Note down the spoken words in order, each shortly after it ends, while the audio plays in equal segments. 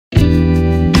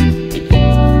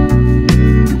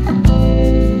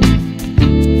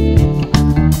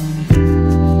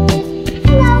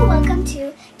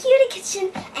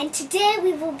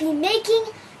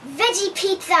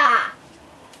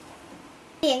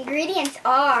the ingredients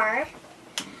are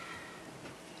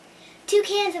 2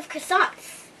 cans of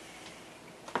croissants,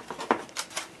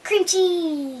 cream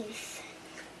cheese.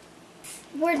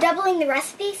 We're doubling the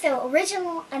recipe, so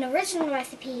an original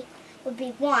recipe would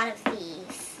be 1 of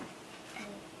these and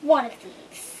 1 of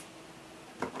these.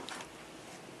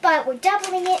 But we're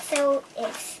doubling it, so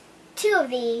it's 2 of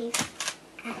these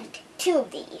and 2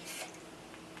 of these.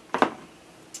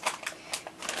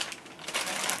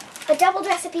 A doubled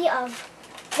recipe of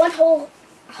 1 whole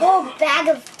bag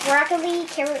of broccoli,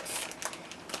 carrots,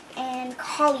 and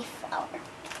cauliflower.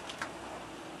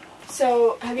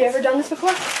 So, have you ever done this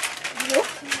before? Nope.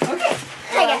 Okay.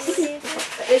 I guess.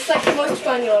 It's like the most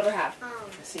fun you'll ever have.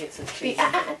 See, it says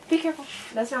Be careful.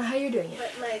 That's not how you're doing it.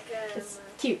 But like, It's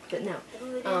cute, but no.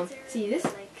 See this?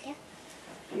 Yeah.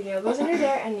 Your nail goes under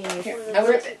there, and you I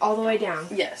rip it all the way down.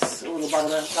 yes, a little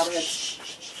bottom head.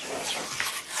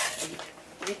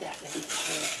 Read that, maybe.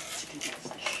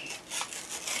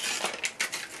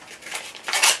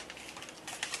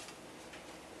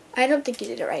 I don't think you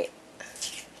did it right.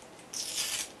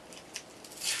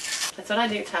 That's what I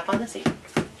do. Tap on the seat.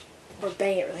 Or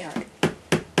bang it really hard.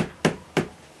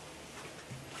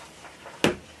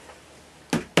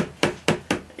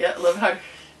 Yeah, a little bit harder.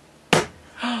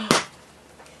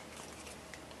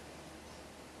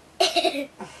 Isn't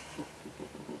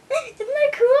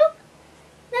that cool?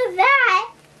 Now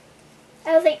that,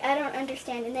 I was like, I don't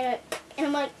understand, and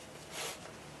I'm like,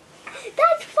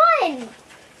 that's fun.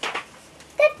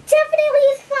 That definitely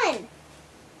is fun.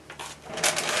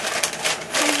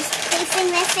 I'm just placing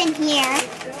this in here,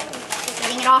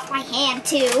 getting it off my hand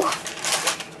too.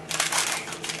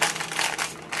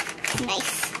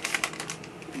 Nice.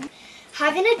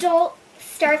 Have an adult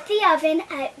start the oven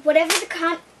at whatever the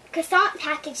croissant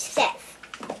package says.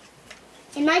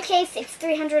 In my case, it's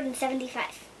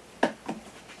 375.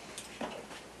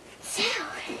 So,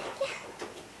 yeah.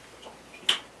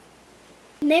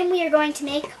 And then we are going to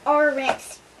make our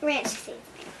ranch seasoning.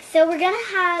 So we're going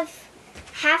to have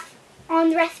half, on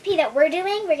the recipe that we're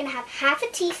doing, we're going to have half a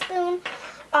teaspoon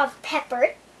of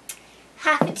pepper,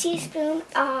 half a teaspoon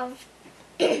of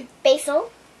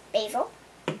basil,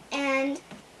 and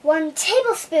 1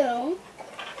 tablespoon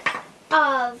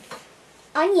of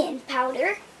onion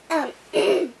powder,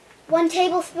 1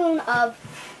 tablespoon of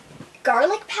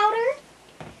garlic powder,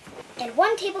 and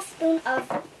 1 tablespoon of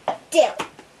dill.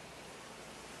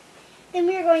 Then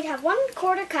we are going to have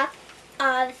 1/4 cup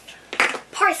of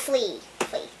parsley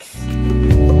flakes.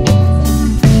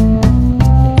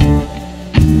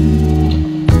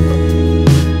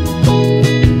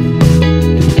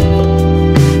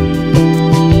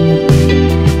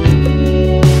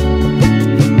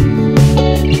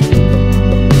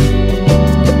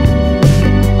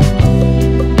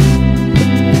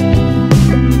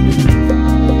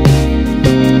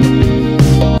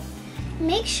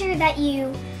 Make sure that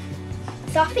you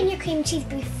soften your cream cheese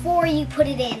before you put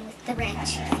it in with the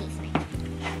ranch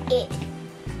seasoning.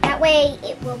 That way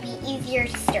it will be easier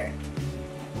to stir.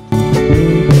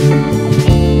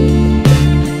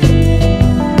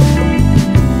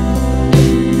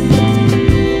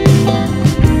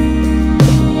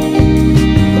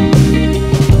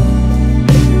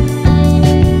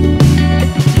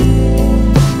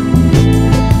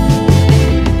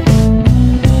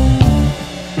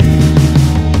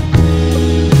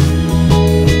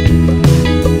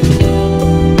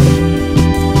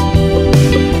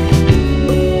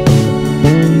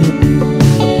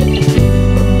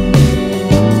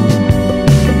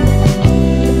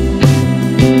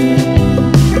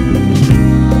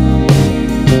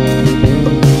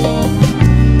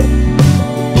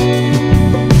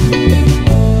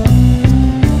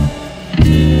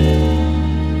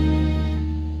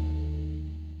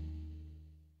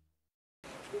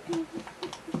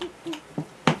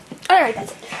 Alright,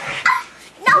 that's it.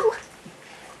 No!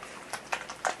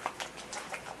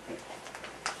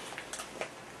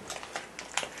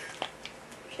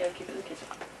 Okay, I'll keep it in the kitchen.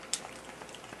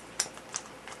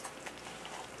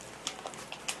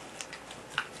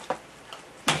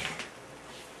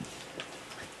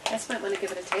 You guys might want to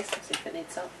give it a taste and see if it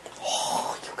needs salt.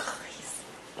 Oh, you guys.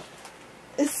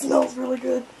 It smells really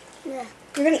good. Yeah.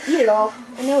 You're going to eat it all.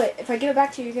 I know it. If I give it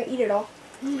back to you, you're going to eat it all.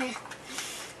 Yeah.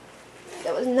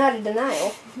 That was not a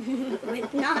denial.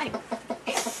 It's not.